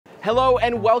Hello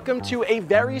and welcome to a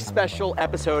very special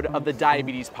episode of the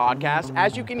Diabetes Podcast.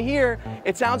 As you can hear,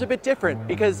 it sounds a bit different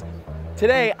because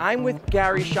today I'm with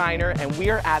Gary Shiner and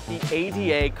we are at the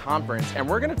ADA conference and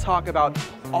we're going to talk about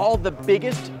all the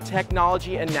biggest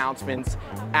technology announcements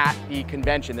at the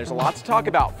convention. There's a lot to talk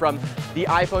about, from the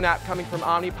iPhone app coming from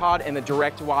Omnipod and the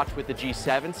direct watch with the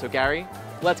G7. So Gary,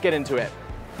 let's get into it.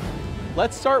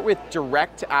 Let's start with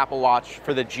direct to Apple Watch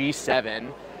for the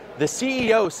G7. The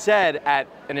CEO said at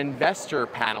an investor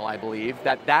panel, I believe,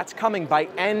 that that's coming by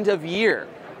end of year.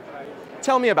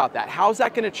 Tell me about that. How's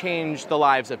that going to change the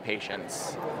lives of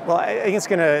patients? Well, I think it's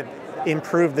going to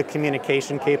improve the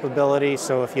communication capability.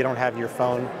 So if you don't have your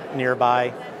phone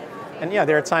nearby, and yeah,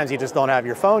 there are times you just don't have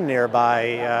your phone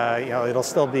nearby, it'll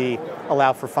still be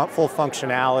allow for full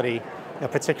functionality,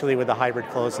 particularly with the hybrid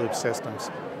closed loop systems.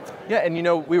 Yeah, and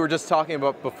we were just talking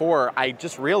about before, I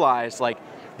just realized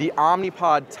the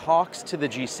Omnipod talks to the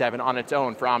G7 on its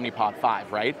own for Omnipod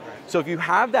 5, right? So if you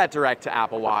have that direct to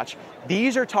Apple Watch,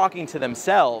 these are talking to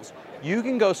themselves. You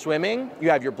can go swimming, you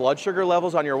have your blood sugar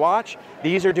levels on your watch,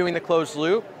 these are doing the closed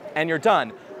loop, and you're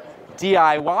done.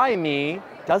 DIY me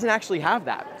doesn't actually have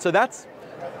that. So that's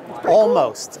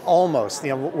almost.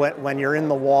 When you're in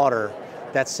the water,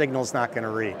 that signal's not going to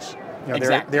reach.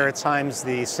 Exactly. There are times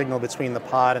the signal between the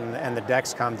pod and the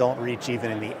Dexcom don't reach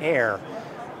even in the air.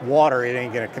 Water, it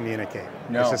ain't going to communicate.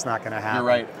 No, it's just not going to happen. You're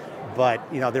right. But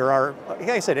there are, like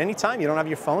I said, anytime you don't have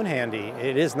your phone handy,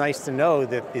 it is nice to know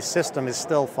that the system is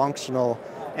still functional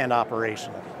and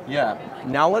operational. Yeah.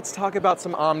 Now let's talk about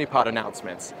some Omnipod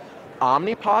announcements.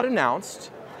 Omnipod announced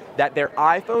that their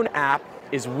iPhone app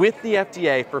is with the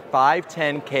FDA for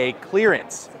 510K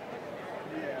clearance.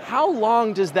 How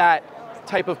long does that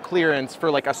type of clearance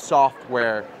for a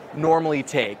software normally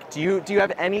take? Do you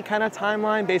have any kind of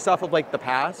timeline based off of the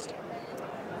past?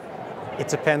 It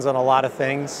depends on a lot of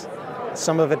things.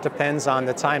 Some of it depends on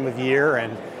the time of year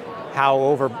and how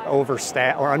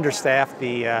overstaffed or understaffed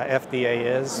the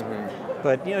FDA is. Mm-hmm.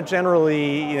 But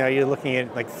generally, you're looking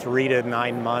at 3 to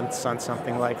 9 months on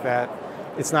something like that.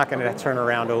 It's not going to turn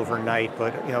around overnight,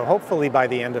 but hopefully by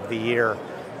the end of the year,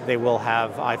 they will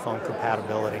have iPhone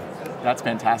compatibility. That's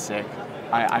fantastic.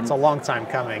 It's a long time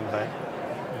coming, but.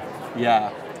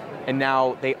 Yeah. And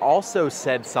now they also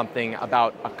said something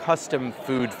about a custom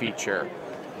food feature.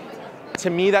 To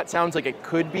me, that sounds like it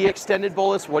could be extended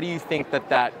bolus. What do you think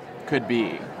that could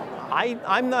be?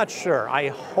 I'm not sure. I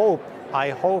hope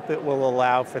it will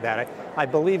allow for that. I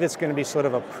believe it's going to be sort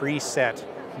of a preset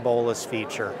bolus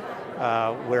feature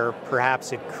where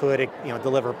perhaps it could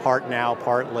deliver part now,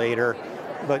 part later.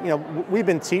 But we've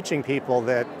been teaching people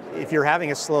that if you're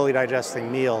having a slowly digesting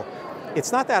meal,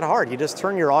 it's not that hard. You just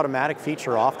turn your automatic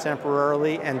feature off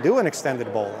temporarily and do an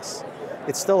extended bolus.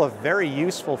 It's still a very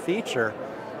useful feature.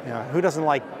 Who doesn't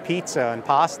like pizza and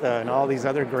pasta and all these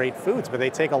other great foods, but they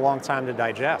take a long time to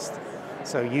digest.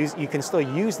 So you can still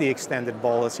use the extended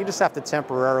bolus. You just have to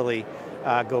temporarily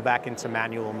go back into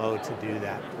manual mode to do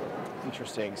that.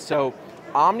 Interesting. So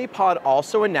Omnipod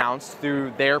also announced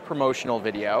through their promotional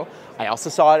video, I also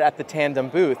saw it at the Tandem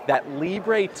booth, that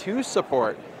Libre 2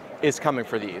 support is coming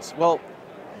for these. Well,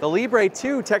 the Libre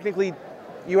 2, technically,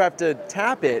 you have to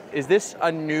tap it. Is this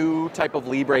a new type of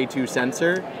Libre 2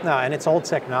 sensor? No, and it's old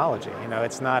technology.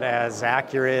 It's not as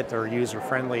accurate or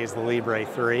user-friendly as the Libre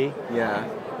 3. Yeah.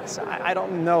 So I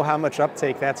don't know how much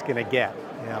uptake that's going to get.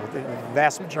 The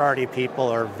vast majority of people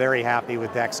are very happy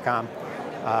with Dexcom,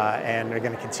 and they're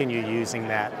going to continue using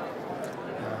that.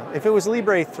 If it was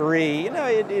Libre 3,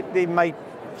 they might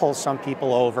pull some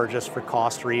people over just for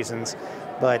cost reasons.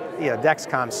 But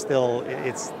Dexcom still,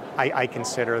 I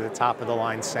consider the top of the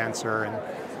line sensor, and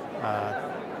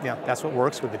that's what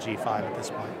works with the G5 at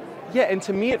this point. Yeah, and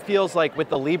to me it feels like with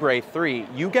the Libre 3,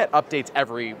 you get updates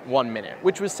every 1 minute,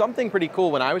 which was something pretty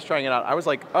cool when I was trying it out. I was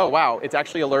like, oh wow, it's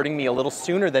actually alerting me a little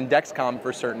sooner than Dexcom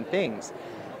for certain things.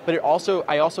 But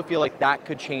I also feel like that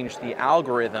could change the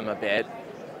algorithm a bit,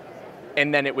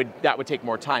 and then that would take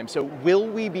more time. So will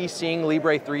we be seeing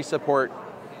Libre 3 support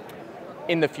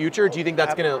in the future? Do you think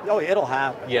that's going to? Oh, it'll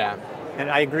happen. Yeah. And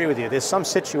I agree with you. There's some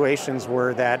situations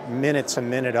where that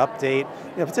minute-to-minute update,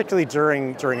 particularly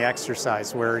during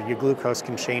exercise, where your glucose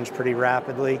can change pretty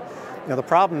rapidly. The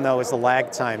problem, though, is the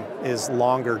lag time is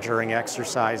longer during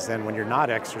exercise than when you're not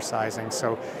exercising.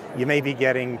 So you may be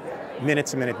getting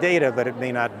minute-to-minute data, but it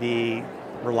may not be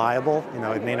reliable.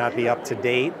 It may not be up to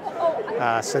date.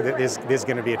 So there's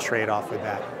going to be a trade-off with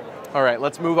that. All right,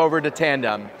 let's move over to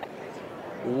Tandem.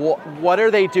 What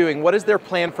are they doing? What is their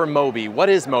plan for Moby? What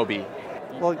is Moby?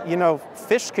 Well,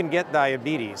 fish can get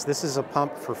diabetes. This is a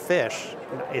pump for fish.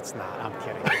 It's not, I'm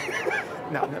kidding.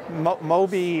 No,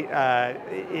 Moby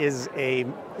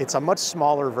it's a much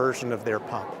smaller version of their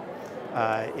pump.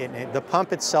 The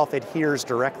pump itself adheres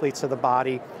directly to the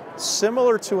body,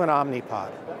 similar to an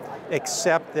Omnipod,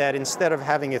 except that instead of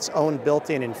having its own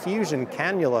built-in infusion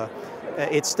cannula,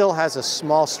 it still has a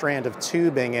small strand of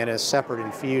tubing and a separate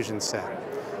infusion set.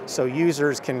 So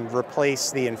users can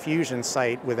replace the infusion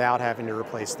site without having to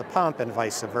replace the pump and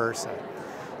vice versa.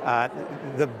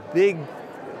 The big,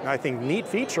 I think, neat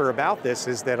feature about this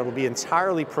is that it'll be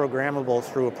entirely programmable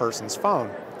through a person's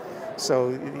phone.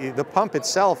 So the pump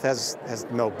itself has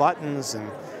no buttons, and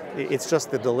it's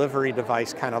just the delivery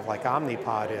device, kind of like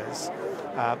Omnipod is.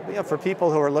 For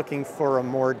people who are looking for a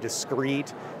more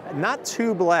discreet, not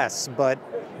tubeless, but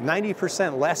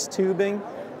 90% less tubing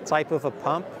type of a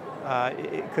pump,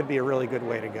 it could be a really good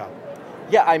way to go.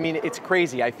 Yeah, I mean, it's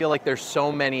crazy. I feel like there's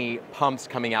so many pumps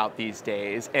coming out these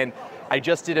days, and I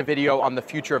just did a video on the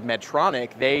future of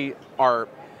Medtronic. They are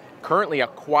currently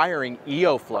acquiring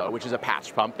EOFlow, which is a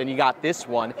patch pump, and you got this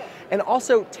one. And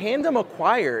also, Tandem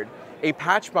acquired a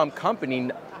patch pump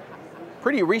company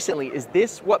pretty recently. Is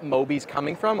this what Moby's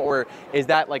coming from, or is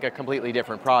that like a completely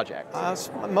different project?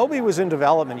 Moby was in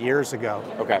development years ago.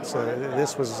 Okay. So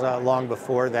this was long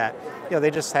before that. They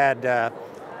just had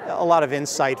a lot of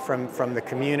insight from the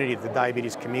community, the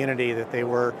diabetes community, that they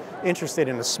were interested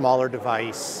in a smaller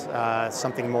device,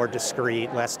 something more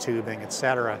discreet, less tubing,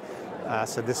 etc.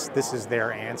 So this is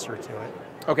their answer to it.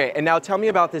 Okay, and now tell me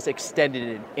about this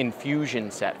extended infusion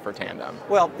set for Tandem.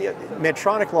 Well,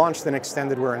 Medtronic launched an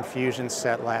extended wear infusion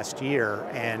set last year,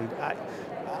 and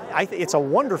it's a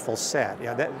wonderful set.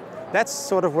 That's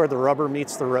sort of where the rubber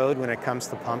meets the road when it comes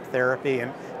to pump therapy,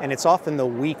 and it's often the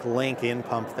weak link in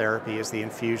pump therapy is the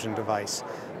infusion device.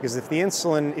 Because if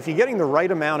you're getting the right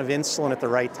amount of insulin at the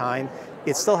right time,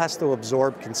 it still has to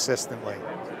absorb consistently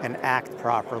and act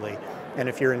properly. And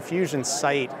if your infusion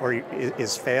site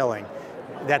is failing,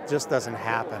 that just doesn't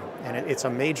happen. And it's a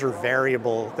major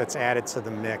variable that's added to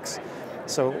the mix.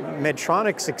 So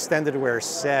Medtronic's extended wear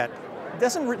set, they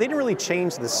didn't really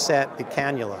change the set, the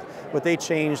cannula. What they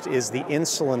changed is the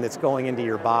insulin that's going into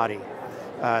your body.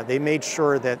 They made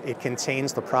sure that it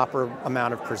contains the proper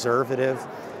amount of preservative.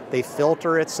 They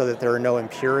filter it so that there are no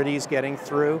impurities getting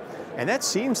through. And that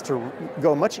seems to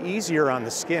go much easier on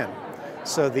the skin.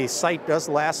 So the site does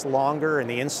last longer and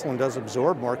the insulin does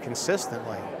absorb more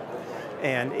consistently.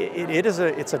 And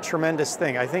it's a tremendous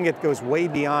thing. I think it goes way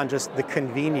beyond just the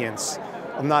convenience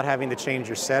of not having to change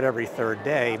your set every third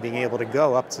day, being able to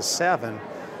go up to 7.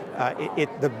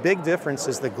 The big difference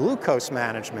is the glucose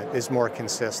management is more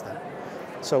consistent.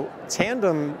 So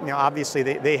Tandem, obviously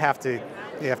they have to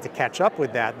catch up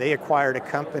with that. They acquired a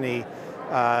company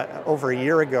over a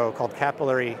year ago called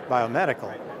Capillary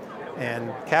Biomedical.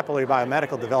 And Capillary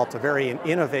Biomedical developed a very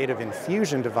innovative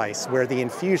infusion device where the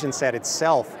infusion set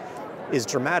itself is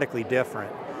dramatically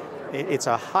different. It's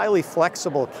a highly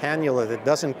flexible cannula that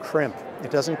doesn't crimp.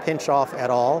 It doesn't pinch off at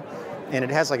all. And it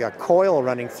has like a coil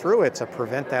running through it to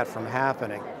prevent that from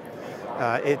happening.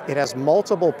 It has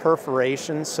multiple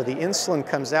perforations, so the insulin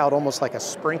comes out almost like a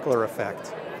sprinkler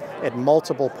effect at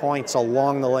multiple points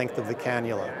along the length of the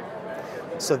cannula.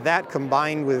 So that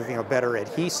combined with better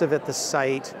adhesive at the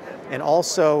site, and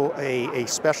also a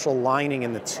special lining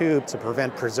in the tube to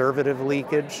prevent preservative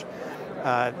leakage.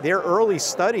 Their early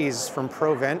studies from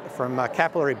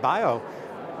Capillary Bio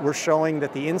were showing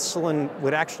that the insulin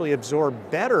would actually absorb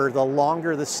better the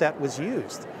longer the set was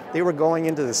used. They were going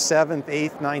into the 7th,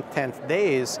 8th, 9th, 10th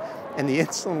days, and the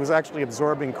insulin was actually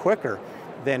absorbing quicker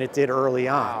than it did early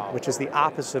on, which is the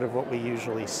opposite of what we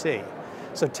usually see.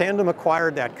 So Tandem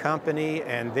acquired that company,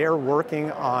 and they're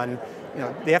working on,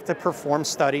 they have to perform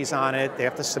studies on it, they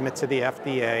have to submit to the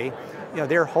FDA.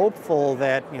 They're hopeful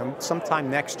that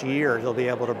sometime next year they'll be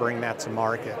able to bring that to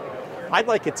market. I'd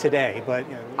like it today, but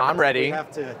I'm ready. We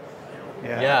have to.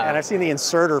 Yeah. And I've seen the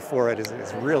inserter for it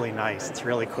is really nice. It's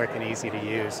really quick and easy to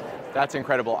use. That's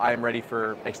incredible. I am ready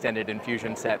for extended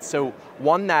infusion sets. So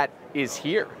one that is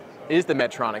here is the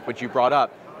Medtronic, which you brought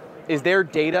up. Is there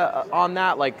data on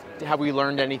that? Like, have we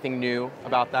learned anything new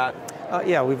about that?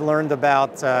 Yeah, we've learned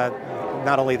about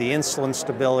not only the insulin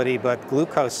stability, but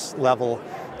glucose level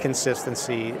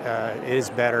consistency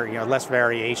is better, less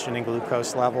variation in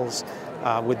glucose levels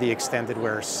with the extended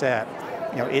wear set.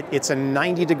 It's a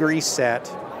 90-degree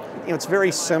set. It's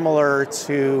very similar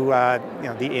to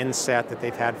the InSet that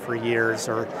they've had for years,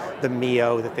 or the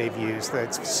Mio that they've used.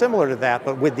 It's similar to that,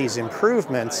 but with these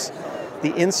improvements,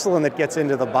 the insulin that gets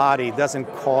into the body doesn't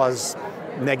cause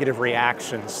negative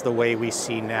reactions the way we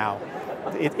see now.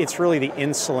 It's really the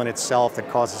insulin itself that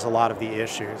causes a lot of the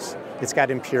issues. It's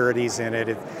got impurities in it.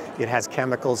 It has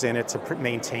chemicals in it to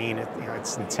maintain it,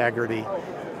 its integrity.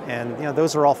 And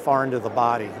those are all foreign to the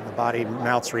body. And the body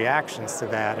mounts reactions to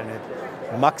that, and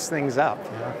it mucks things up.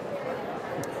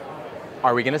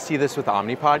 Are we going to see this with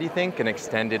Omnipod, you think? An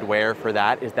extended wear for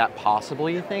that? Is that possible,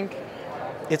 you think?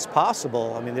 It's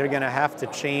possible. I mean, they're going to have to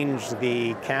change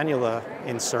the cannula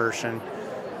insertion.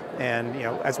 And,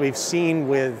 as we've seen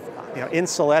with,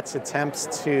 Insulet's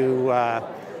attempts to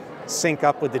sync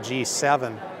up with the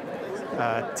G7,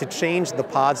 to change the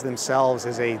pods themselves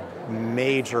is a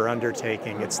major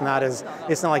undertaking. It's not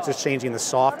like just changing the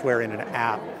software in an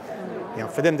app.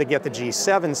 For them to get the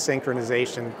G7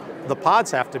 synchronization, the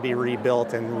pods have to be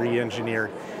rebuilt and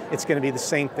re-engineered. It's going to be the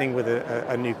same thing with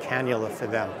a new cannula for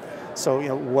them.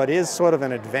 So, what is sort of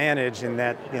an advantage in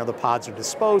that, the pods are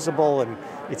disposable and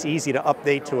it's easy to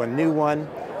update to a new one,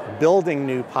 building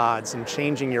new pods and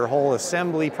changing your whole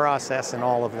assembly process and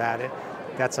all of that,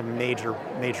 that's a major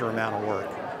amount of work.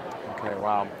 Okay,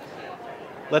 wow.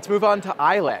 Let's move on to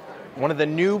Islet, one of the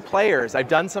new players. I've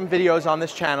done some videos on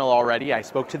this channel already. I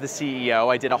spoke to the CEO.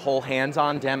 I did a whole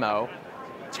hands-on demo.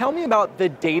 Tell me about the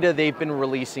data they've been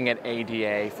releasing at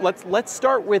ADA. Let's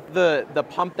start with the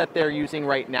pump that they're using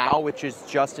right now, which is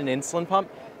just an insulin pump,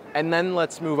 and then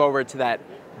let's move over to that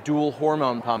dual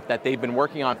hormone pump that they've been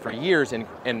working on for years and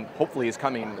hopefully is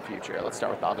coming in the future. Let's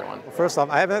start with the other one. First off,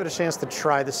 I haven't had a chance to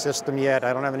try the system yet.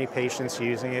 I don't have any patients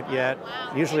using it yet.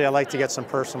 Usually I like to get some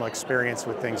personal experience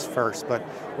with things first, but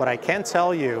what I can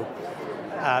tell you,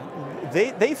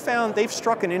 they've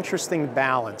struck an interesting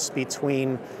balance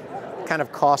between kind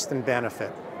of cost and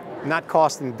benefit. Not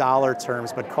cost in dollar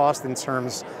terms, but cost in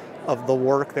terms of the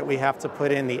work that we have to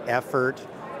put in, the effort,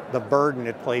 the burden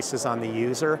it places on the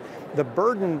user. The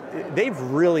burden, they've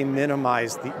really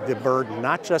minimized the burden,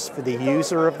 not just for the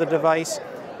user of the device,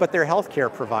 but their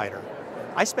healthcare provider.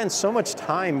 I spend so much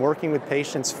time working with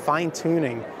patients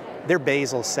fine-tuning their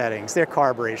basal settings, their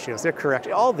carb ratios, their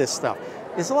correction, all this stuff.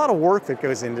 There's a lot of work that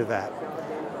goes into that.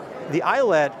 The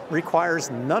Islet requires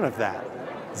none of that,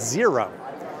 zero.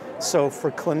 So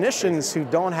for clinicians who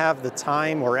don't have the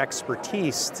time or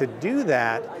expertise to do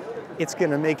that, it's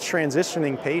going to make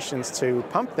transitioning patients to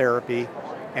pump therapy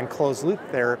and closed loop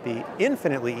therapy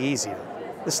infinitely easier.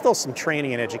 There's still some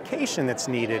training and education that's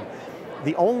needed.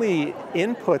 The only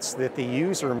inputs that the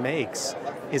user makes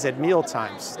is at meal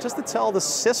times, just to tell the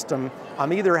system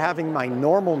I'm either having my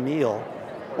normal meal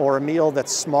or a meal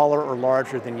that's smaller or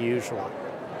larger than usual.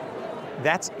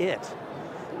 That's it.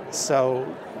 So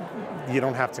you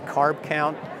don't have to carb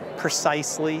count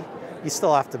precisely. You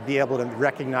still have to be able to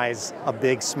recognize a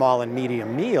big, small, and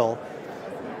medium meal.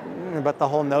 But the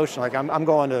whole notion, like I'm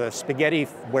going to a spaghetti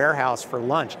warehouse for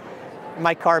lunch,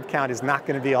 my carb count is not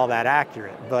going to be all that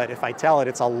accurate. But if I tell it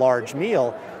it's a large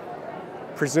meal,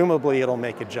 presumably it'll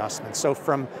make adjustments. So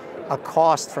from a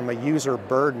cost, from a user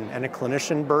burden and a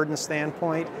clinician burden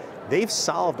standpoint, they've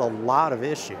solved a lot of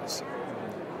issues.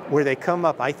 Where they come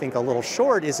up, I think, a little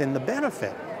short is in the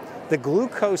benefit. The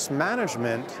glucose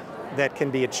management that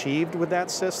can be achieved with that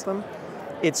system,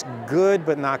 it's good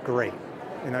but not great.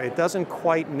 It doesn't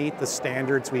quite meet the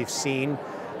standards we've seen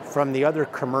from the other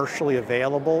commercially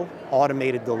available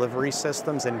automated delivery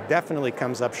systems, and definitely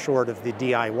comes up short of the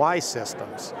DIY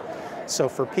systems. So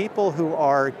for people who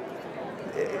are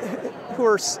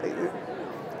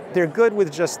they're good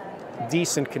with just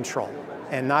decent control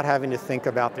and not having to think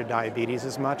about their diabetes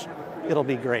as much, it'll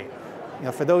be great.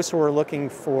 For those who are looking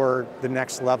for the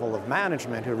next level of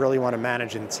management, who really want to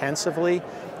manage intensively,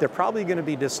 they're probably going to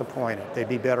be disappointed. They'd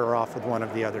be better off with one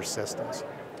of the other systems.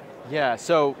 Yeah,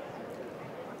 so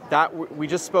we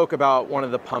just spoke about one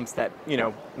of the pumps that,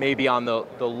 may be on the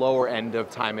lower end of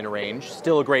time and range,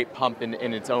 still a great pump in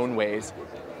its own ways.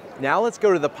 Now let's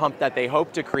go to the pump that they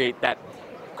hope to create that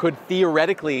could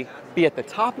theoretically be at the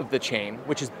top of the chain,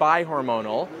 which is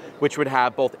bihormonal, which would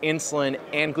have both insulin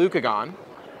and glucagon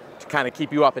to kind of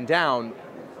keep you up and down.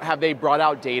 Have they brought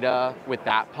out data with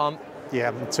that pump? Yeah,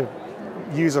 to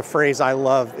use a phrase I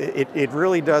love, it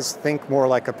really does think more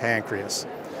like a pancreas.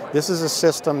 This is a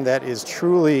system that is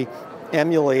truly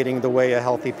emulating the way a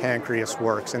healthy pancreas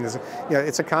works. And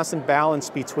it's a constant balance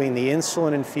between the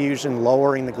insulin infusion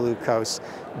lowering the glucose,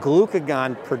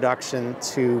 glucagon production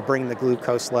to bring the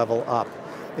glucose level up.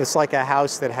 It's like a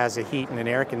house that has a heat and an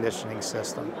air conditioning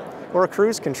system, or a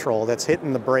cruise control that's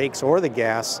hitting the brakes or the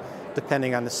gas,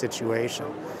 depending on the situation.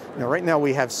 Right now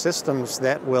we have systems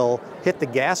that will hit the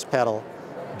gas pedal,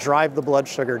 drive the blood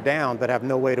sugar down, but have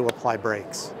no way to apply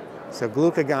brakes. So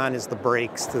glucagon is the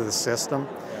brakes to the system.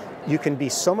 You can be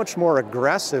so much more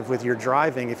aggressive with your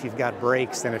driving if you've got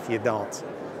brakes than if you don't.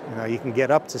 You know, you can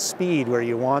get up to speed where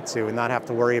you want to and not have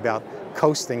to worry about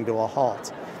coasting to a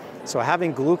halt. So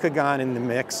having glucagon in the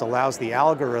mix allows the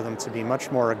algorithm to be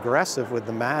much more aggressive with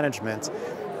the management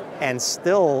and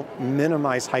still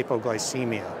minimize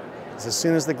hypoglycemia. Because as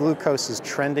soon as the glucose is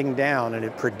trending down and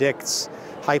it predicts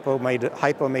hypo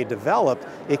may develop,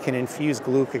 it can infuse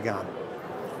glucagon.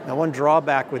 Now, one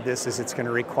drawback with this is it's going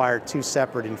to require 2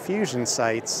 separate infusion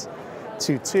sites,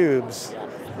 2 tubes,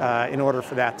 in order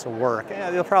for that to work.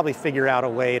 They'll probably figure out a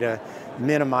way to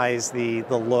minimize the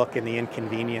look and the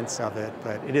inconvenience of it,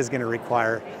 but it is going to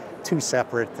require 2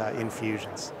 separate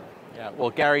infusions. Yeah,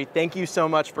 well, Gary, thank you so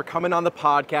much for coming on the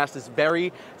podcast, this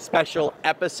very special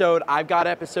episode. I've got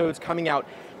episodes coming out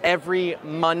every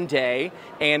Monday,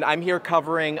 and I'm here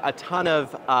covering a ton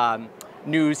of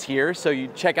news here, so you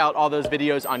check out all those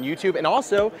videos on YouTube, and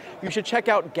also you should check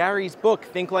out Gary's book,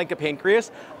 Think Like a Pancreas.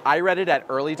 I read it at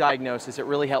early diagnosis. It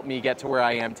really helped me get to where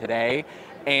I am today,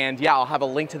 and yeah, I'll have a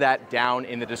link to that down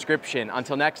in the description.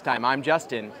 Until next time, I'm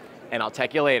Justin, and I'll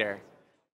tech you later.